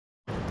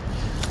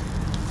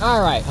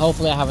Alright,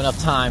 hopefully I have enough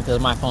time because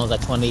my phone's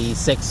at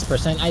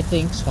 26%, I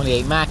think,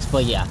 28 max,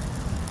 but yeah.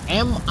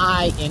 Am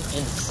I an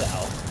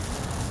incel?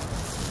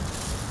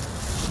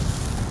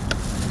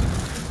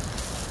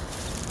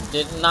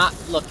 Did not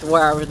look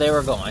wherever they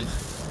were going.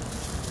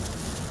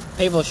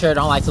 People sure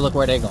don't like to look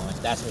where they're going,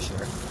 that's for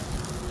sure.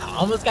 I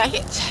almost got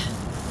hit.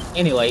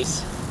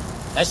 Anyways,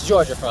 that's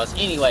Georgia for us.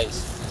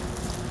 Anyways,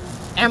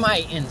 am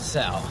I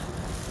incel?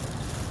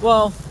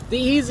 Well, the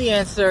easy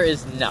answer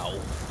is no.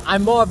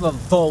 I'm more of a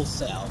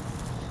volcel.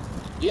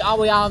 We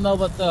all know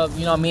what the,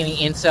 meaning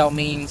incel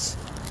means.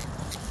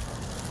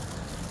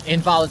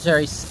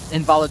 Involuntarily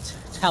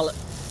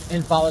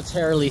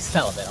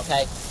celibate,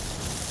 okay?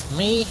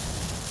 Me,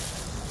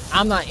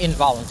 I'm not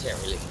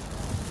involuntarily.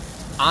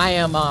 I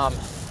am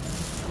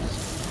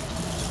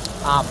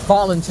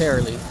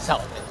voluntarily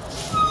celibate.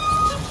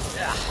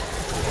 Yeah.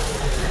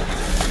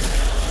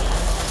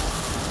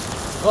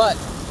 But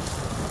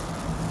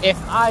if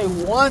I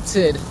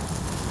wanted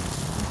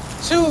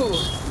to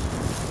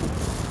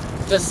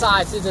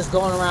decide to just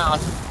going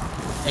around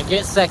and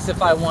get sex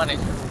if I wanted,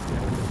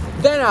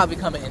 then I'll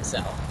become an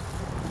incel.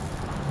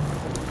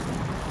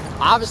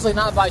 Obviously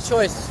not by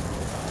choice.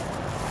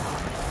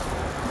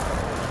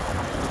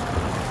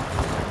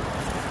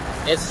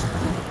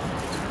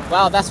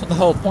 That's what the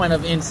whole point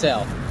of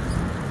incel.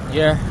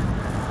 You're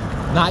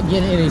not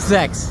getting any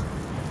sex.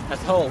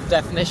 That's the whole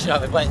definition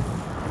of it, but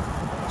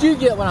you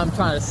get what I'm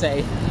trying to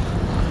say.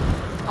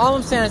 All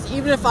I'm saying is,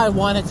 even if I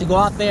wanted to go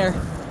out there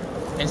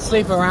and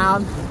sleep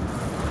around,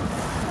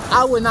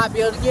 I would not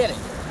be able to get it.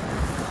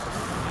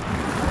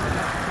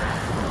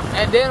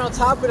 And then on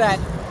top of that,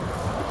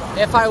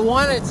 if I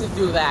wanted to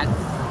do that,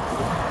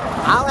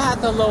 I would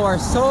have to lower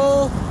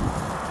so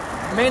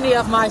many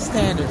of my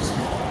standards.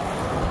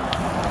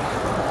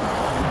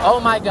 Oh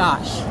my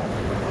gosh.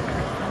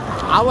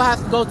 I would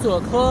have to go to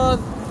a club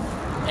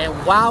and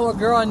wow a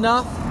girl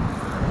enough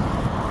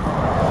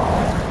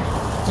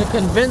to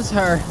convince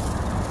her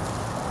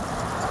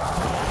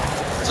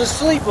to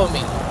sleep with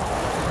me.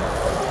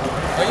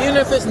 Or even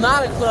if it's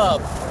not a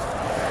club.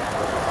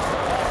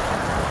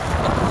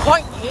 The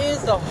point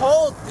is, the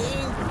whole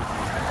thing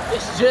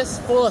is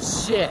just full of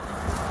shit.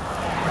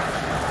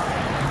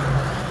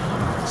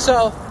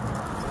 So,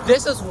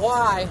 this is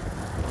why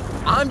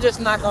I'm just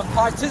not going to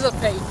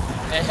participate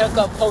in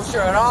hookup culture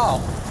at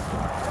all.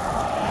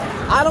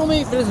 I don't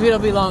mean for this video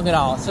to be long at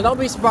all, so don't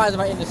be surprised if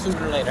I end it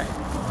sooner or later.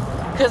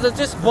 Because it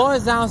just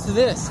boils down to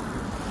this.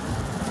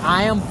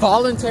 I am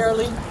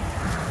voluntarily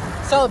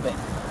celibate.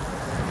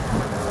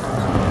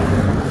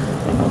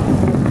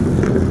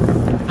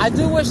 I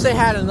do wish they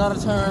had another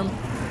term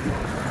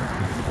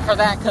for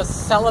that, because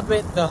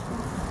celibate,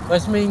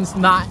 which means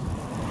not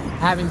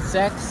having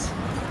sex,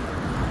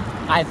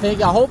 I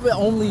hope it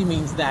only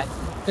means that,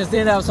 because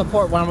then that'll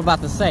support what I'm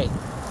about to say.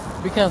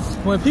 Because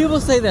when people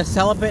say they're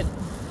celibate,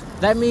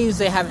 that means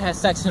they haven't had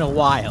sex in a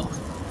while.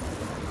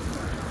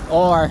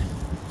 Or,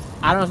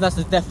 I don't know if that's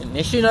the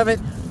definition of it,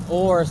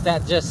 or is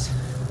that just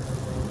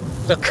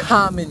the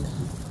common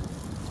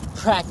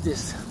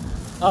practice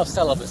of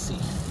celibacy.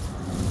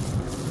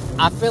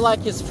 I feel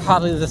like it's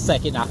probably the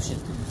second option,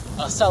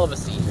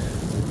 celibacy.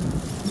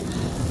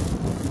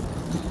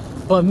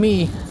 But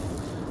me,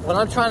 what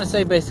I'm trying to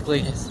say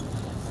basically is,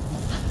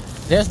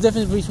 there's a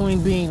difference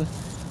between being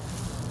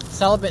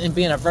celibate and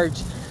being a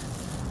virgin.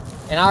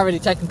 And I already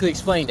technically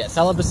explained that.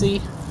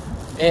 Celibacy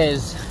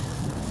is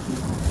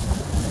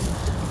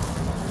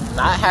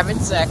not having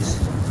sex,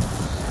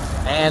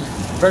 and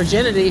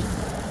virginity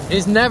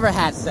is never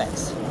had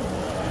sex.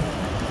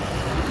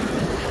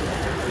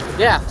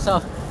 Yeah,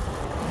 so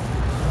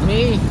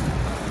me,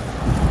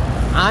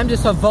 I'm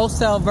just a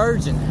vocel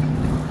virgin,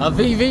 a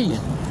VV,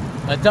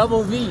 a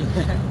double V.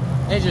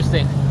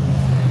 Interesting.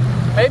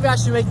 Maybe I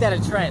should make that a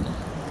trend.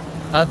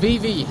 A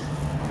VV.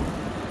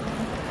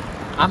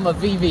 I'm a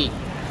VV.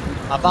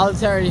 A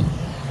voluntarily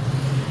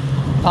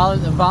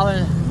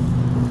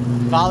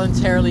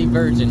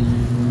virgin.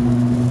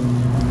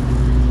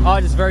 Oh,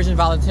 just virgin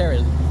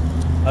voluntarily.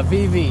 A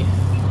VV.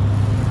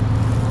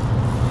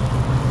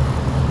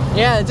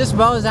 Yeah, it just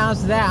boils down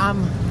to that.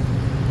 I'm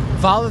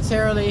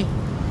voluntarily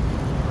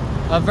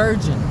a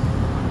virgin.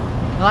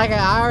 Like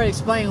I already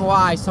explained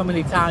why so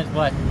many times,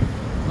 but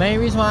the main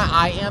reason why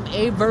I am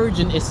a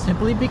virgin is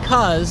simply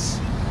because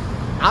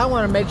I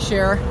want to make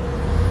sure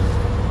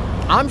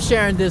I'm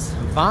sharing this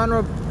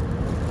vulnerable,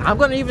 I'm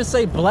going to even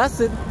say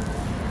blessed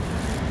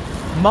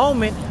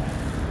moment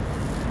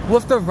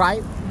with the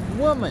right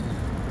woman.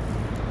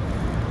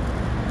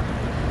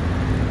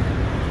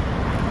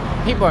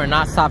 People are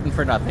not stopping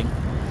for nothing.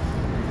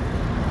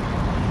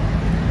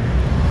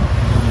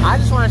 I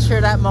just want to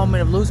share that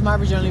moment of losing my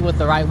virginity with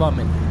the right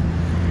woman.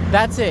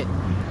 That's it.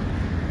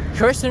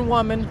 Christian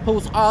woman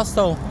who's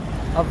also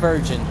a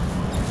virgin.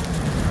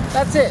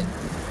 That's it.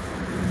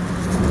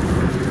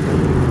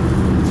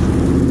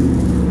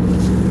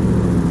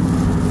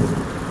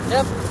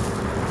 Yep.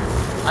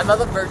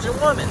 Another virgin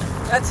woman.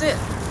 That's it.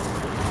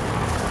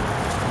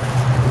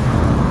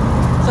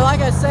 So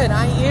like I said,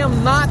 I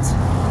am not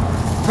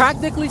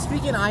Practically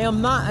speaking, I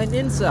am not an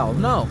incel,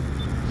 no.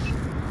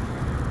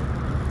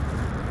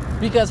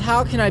 Because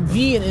how can I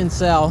be an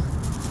incel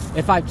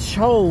if I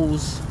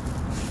chose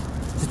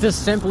to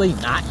just simply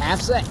not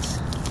have sex?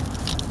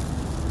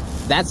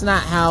 That's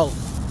not how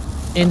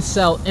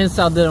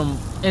incelium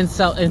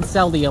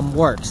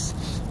works,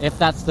 if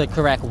that's the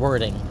correct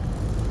wording.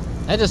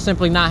 That's just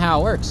simply not how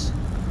it works.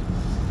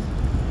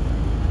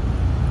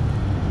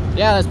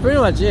 Yeah, that's pretty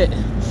much it.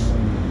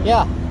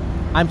 Yeah,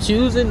 I'm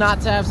choosing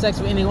not to have sex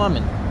with any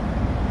woman.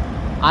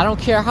 I don't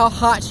care how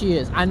hot she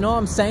is. I know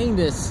I'm saying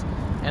this,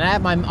 and I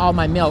have all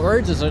my male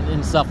urges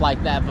and stuff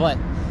like that, but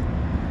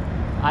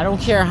I don't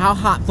care how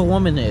hot the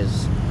woman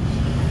is.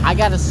 I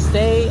gotta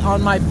stay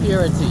on my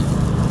purity.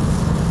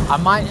 I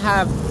might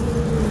have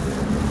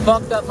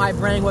fucked up my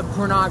brain with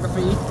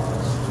pornography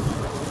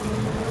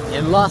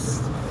and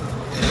lust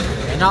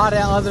and all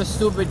that other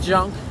stupid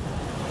junk.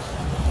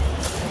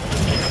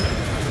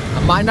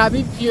 I might not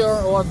be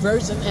pure or a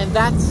virgin in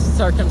that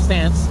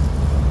circumstance,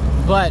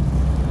 but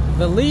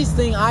the least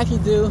thing I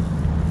can do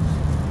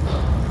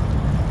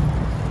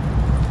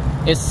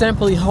is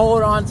simply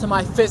hold on to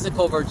my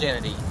physical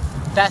virginity.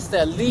 That's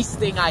the least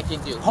thing I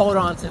can do. Hold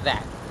on to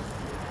that.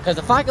 Because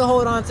if I can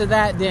hold on to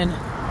that, then,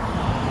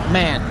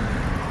 man,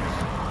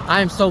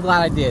 I am so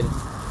glad I did.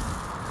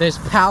 There's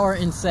power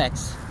in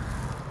sex.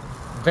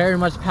 Very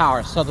much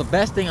power. So the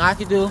best thing I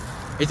can do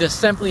is just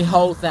simply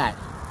hold that.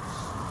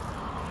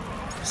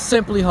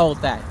 Simply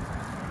hold that.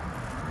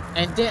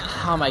 And then,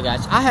 oh my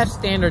gosh, I have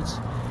standards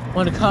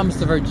when it comes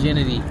to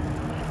virginity.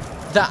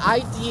 The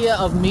idea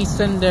of me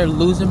sitting there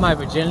losing my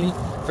virginity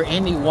for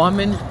any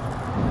woman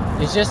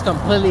is just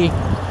completely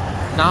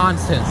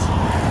nonsense.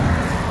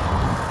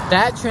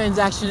 That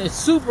transaction is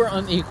super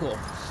unequal.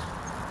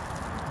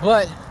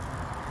 But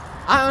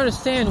I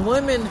understand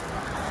women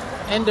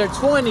in their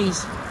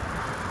 20s,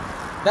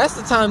 that's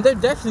the time they're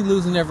definitely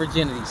losing their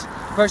virginities.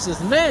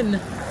 Versus men,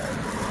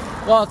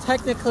 well, it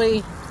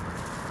technically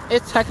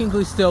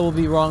still will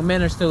be wrong.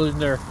 Men are still losing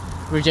their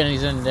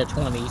virginities in their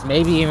 20s,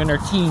 maybe even their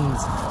teens,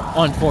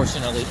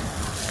 unfortunately.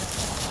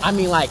 I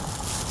mean, like,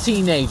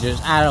 teenagers,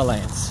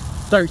 adolescents,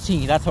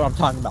 13, that's what I'm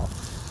talking about.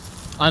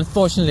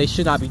 Unfortunately, they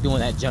should not be doing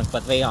that junk,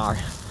 but they are.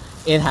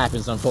 It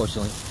happens,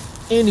 unfortunately.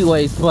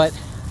 Anyways, but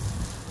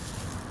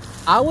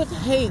I would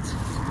hate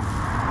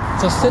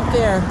to sit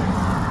there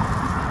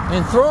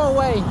and throw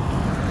away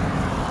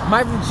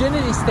my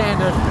virginity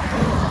standard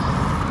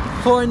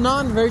for a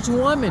non-virgin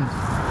woman.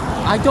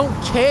 I don't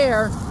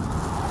care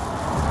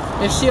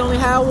if she only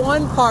had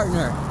one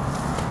partner.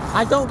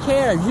 I don't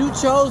care. You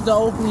chose to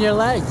open your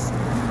legs.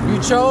 You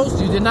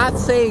did not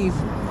save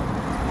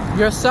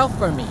yourself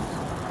for me.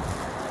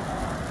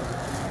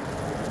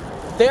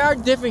 There are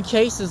different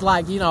cases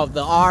like, you know,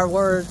 the R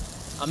word.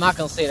 I'm not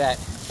going to say that.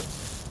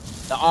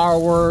 The R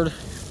word.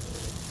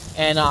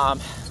 And,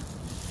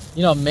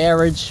 you know,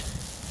 marriage.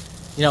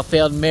 You know,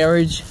 failed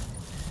marriage.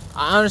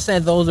 I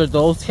understand those are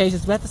those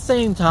cases. But at the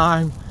same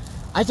time,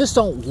 I just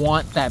don't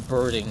want that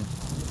burden.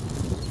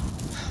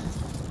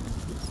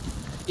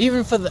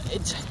 Even for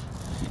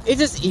it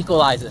just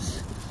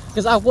equalizes.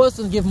 Because I was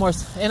going to give more,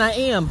 and I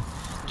am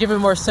giving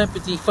more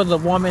sympathy for the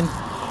woman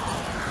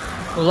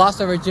who lost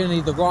her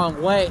virginity the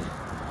wrong way.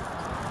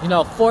 You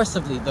know,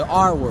 forcibly, the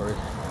R word.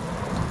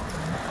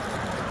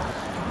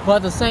 But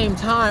at the same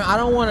time, I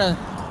don't want to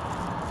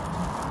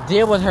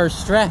deal with her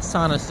stress,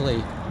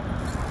 honestly.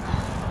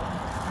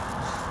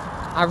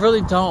 I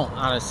really don't,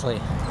 honestly.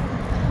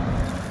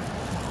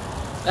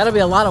 That'll be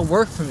a lot of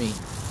work for me.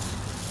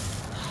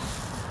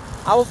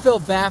 I will feel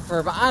bad for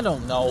her, but I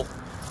don't know.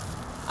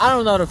 I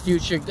don't know the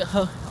future.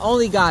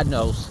 Only God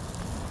knows.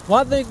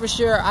 One thing for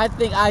sure, I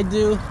think I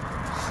do,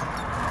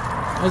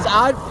 is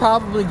I'd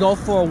probably go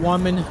for a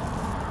woman.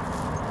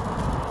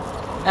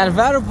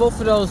 Out of both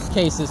of those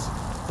cases,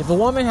 if a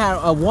woman had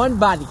a one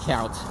body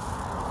count,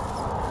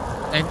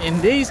 and in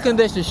these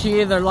conditions,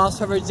 she either lost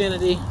her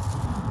virginity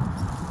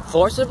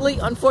forcibly,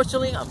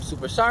 unfortunately, I'm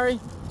super sorry,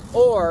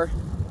 or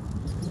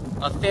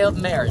a failed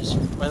marriage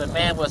where the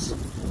man was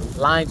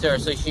lying to her,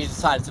 so she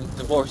decided to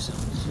divorce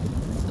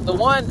him. The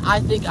one I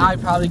think I'd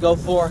probably go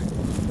for,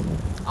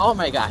 oh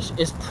my gosh,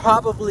 is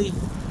probably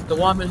the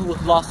woman who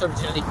lost her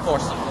virginity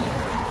forcibly.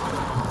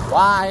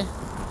 Why?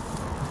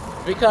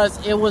 Because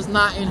it was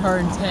not in her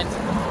intent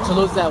to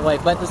lose that way.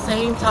 But at the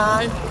same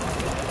time,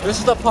 this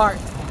is the part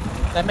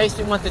that makes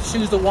me want to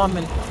choose the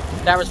woman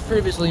that was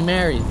previously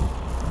married.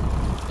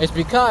 It's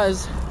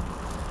because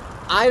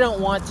I don't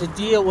want to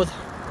deal with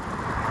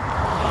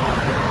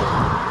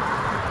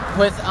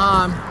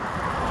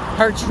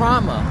her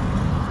trauma.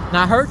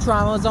 Now her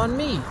trauma is on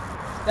me.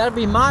 That'll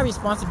be my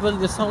responsibility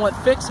to somewhat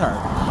fix her.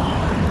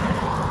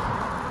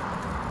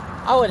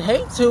 I would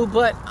hate to,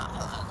 but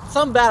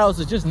some battles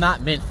are just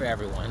not meant for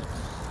everyone.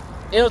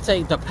 It'll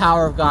take the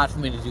power of God for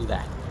me to do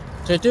that.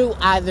 To do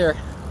either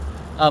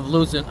of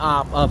losing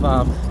of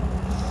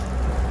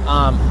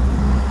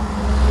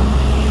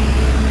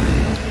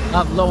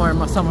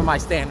lowering some of my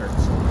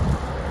standards.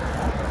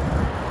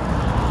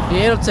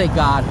 Yeah, it'll take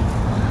God.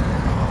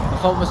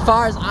 But as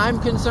far as I'm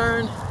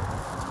concerned,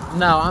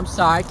 No, I'm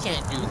sorry, I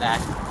can't do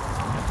that.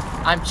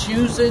 I'm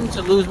choosing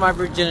to lose my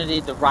virginity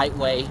the right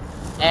way,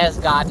 as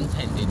God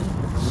intended.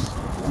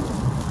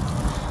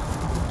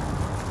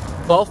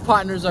 Both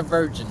partners are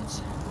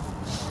virgins.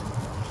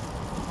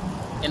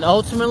 And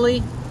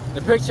ultimately,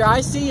 the picture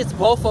I see is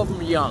both of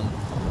them young.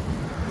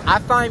 I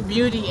find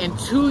beauty in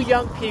two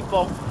young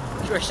people,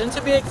 Christian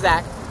to be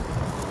exact,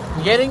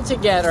 getting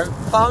together,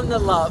 falling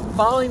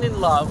in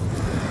love.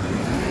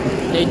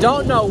 They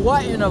don't know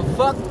what in the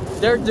fuck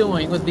they're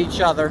doing with each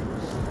other.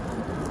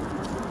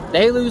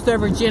 They lose their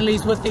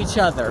virginities with each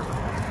other.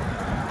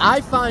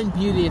 I find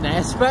beauty in that,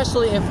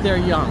 especially if they're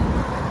young,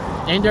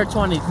 in their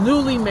 20s,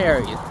 newly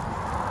married.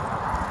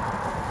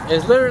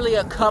 There's literally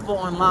a couple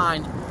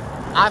online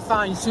I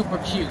find super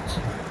cute.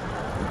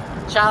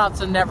 Shout out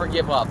to Never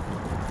Give Up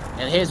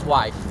and his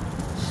wife.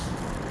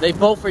 They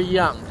both are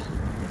young.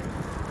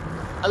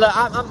 Look,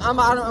 I'm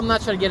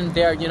not trying to get in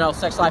their, you know,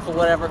 sex life or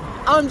whatever.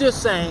 I'm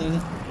just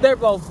saying they're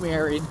both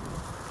married.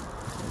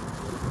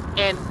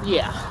 And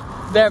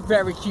yeah, they're a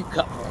very cute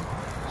couple.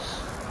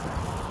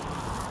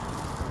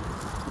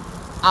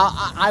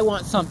 I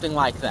want something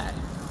like that.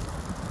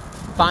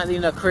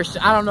 Finding a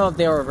Christian. I don't know if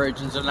they were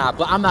virgins or not,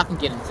 but I'm not going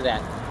to get into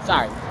that.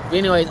 Sorry. But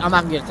anyways, I'm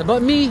not going to get into it.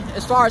 But me,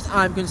 as far as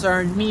I'm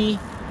concerned,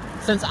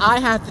 since I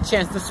had the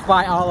chance to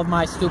spy all of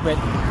my stupid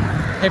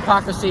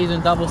hypocrisies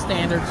and double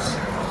standards,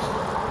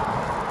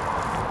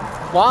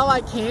 while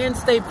I can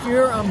stay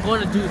pure, I'm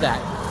going to do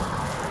that.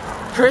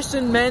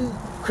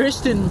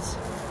 Christians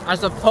are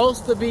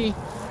supposed to be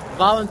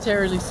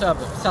voluntarily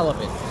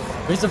celibate.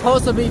 We're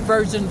supposed to be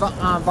virgin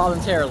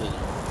voluntarily.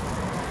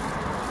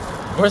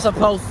 We're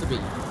supposed to be.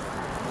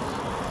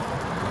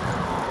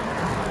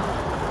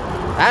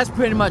 That's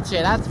pretty much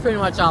it. That's pretty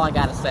much all I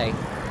gotta say.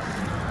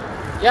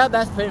 Yeah,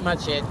 that's pretty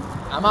much it.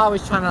 I'm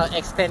always trying to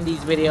extend these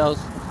videos.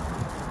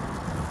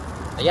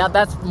 Yeah,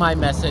 that's my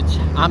message.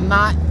 I'm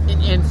not an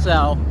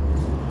incel.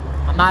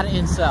 I'm not an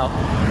incel.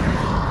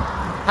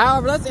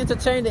 However, let's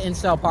entertain the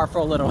incel part for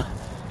a little.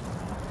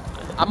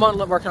 I'm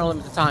working on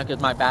limited time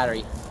because my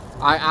battery,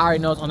 I already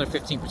know it's under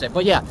 15%.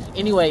 But yeah,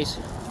 anyways,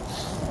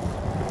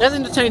 let's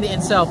entertain the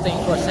incel thing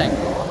for a second.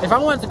 If I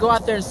wanted to go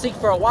out there and seek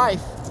for a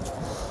wife,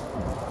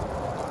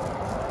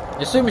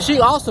 assuming she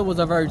also was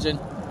a virgin,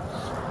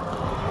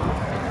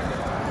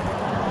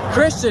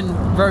 Christian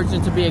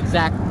virgin to be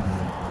exact,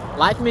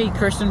 like me,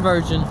 Christian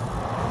virgin,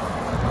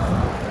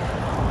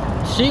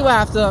 she would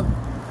have to.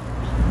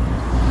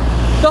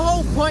 The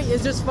whole point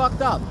is just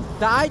fucked up.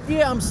 The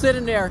idea I'm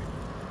sitting there,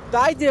 the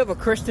idea of a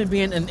Christian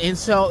being an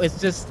incel is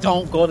just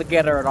don't go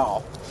together at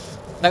all.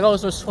 That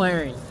goes with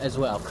swearing as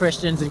well.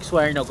 Christians and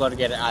swearing don't go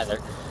together either.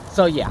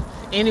 So yeah.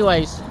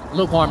 Anyways,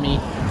 lukewarm me,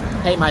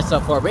 hate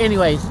myself for it. But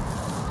anyways,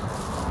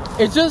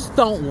 it just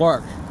don't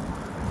work.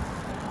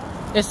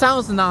 It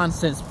sounds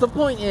nonsense. The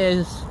point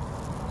is,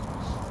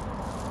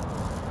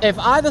 if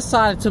I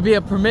decided to be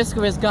a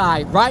promiscuous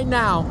guy right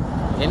now,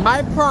 in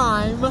my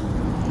prime,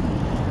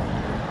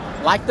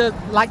 like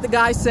the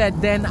guy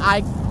said, then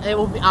I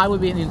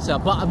would be an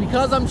incel. But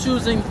because I'm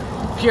choosing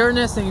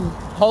pureness and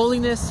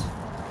holiness,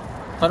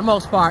 for the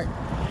most part,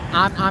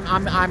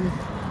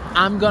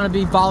 I'm gonna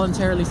be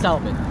voluntarily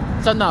celibate.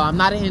 So no, I'm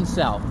not an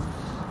incel,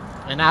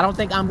 and I don't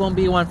think I'm gonna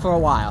be one for a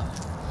while.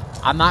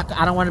 I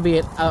don't want to be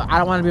a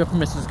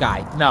promiscuous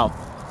guy. No,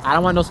 I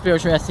don't want no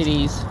spiritual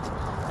STDs,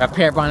 or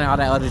pear bonding, all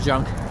that other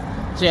junk.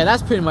 So yeah,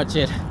 that's pretty much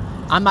it.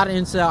 I'm not an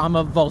incel. I'm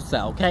a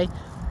vocel. Okay.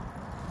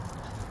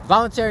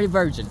 Voluntary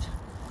virgins.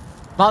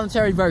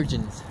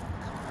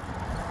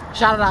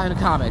 Shout it out in the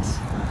comments.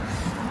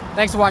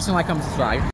 Thanks for watching. Like, comment, subscribe.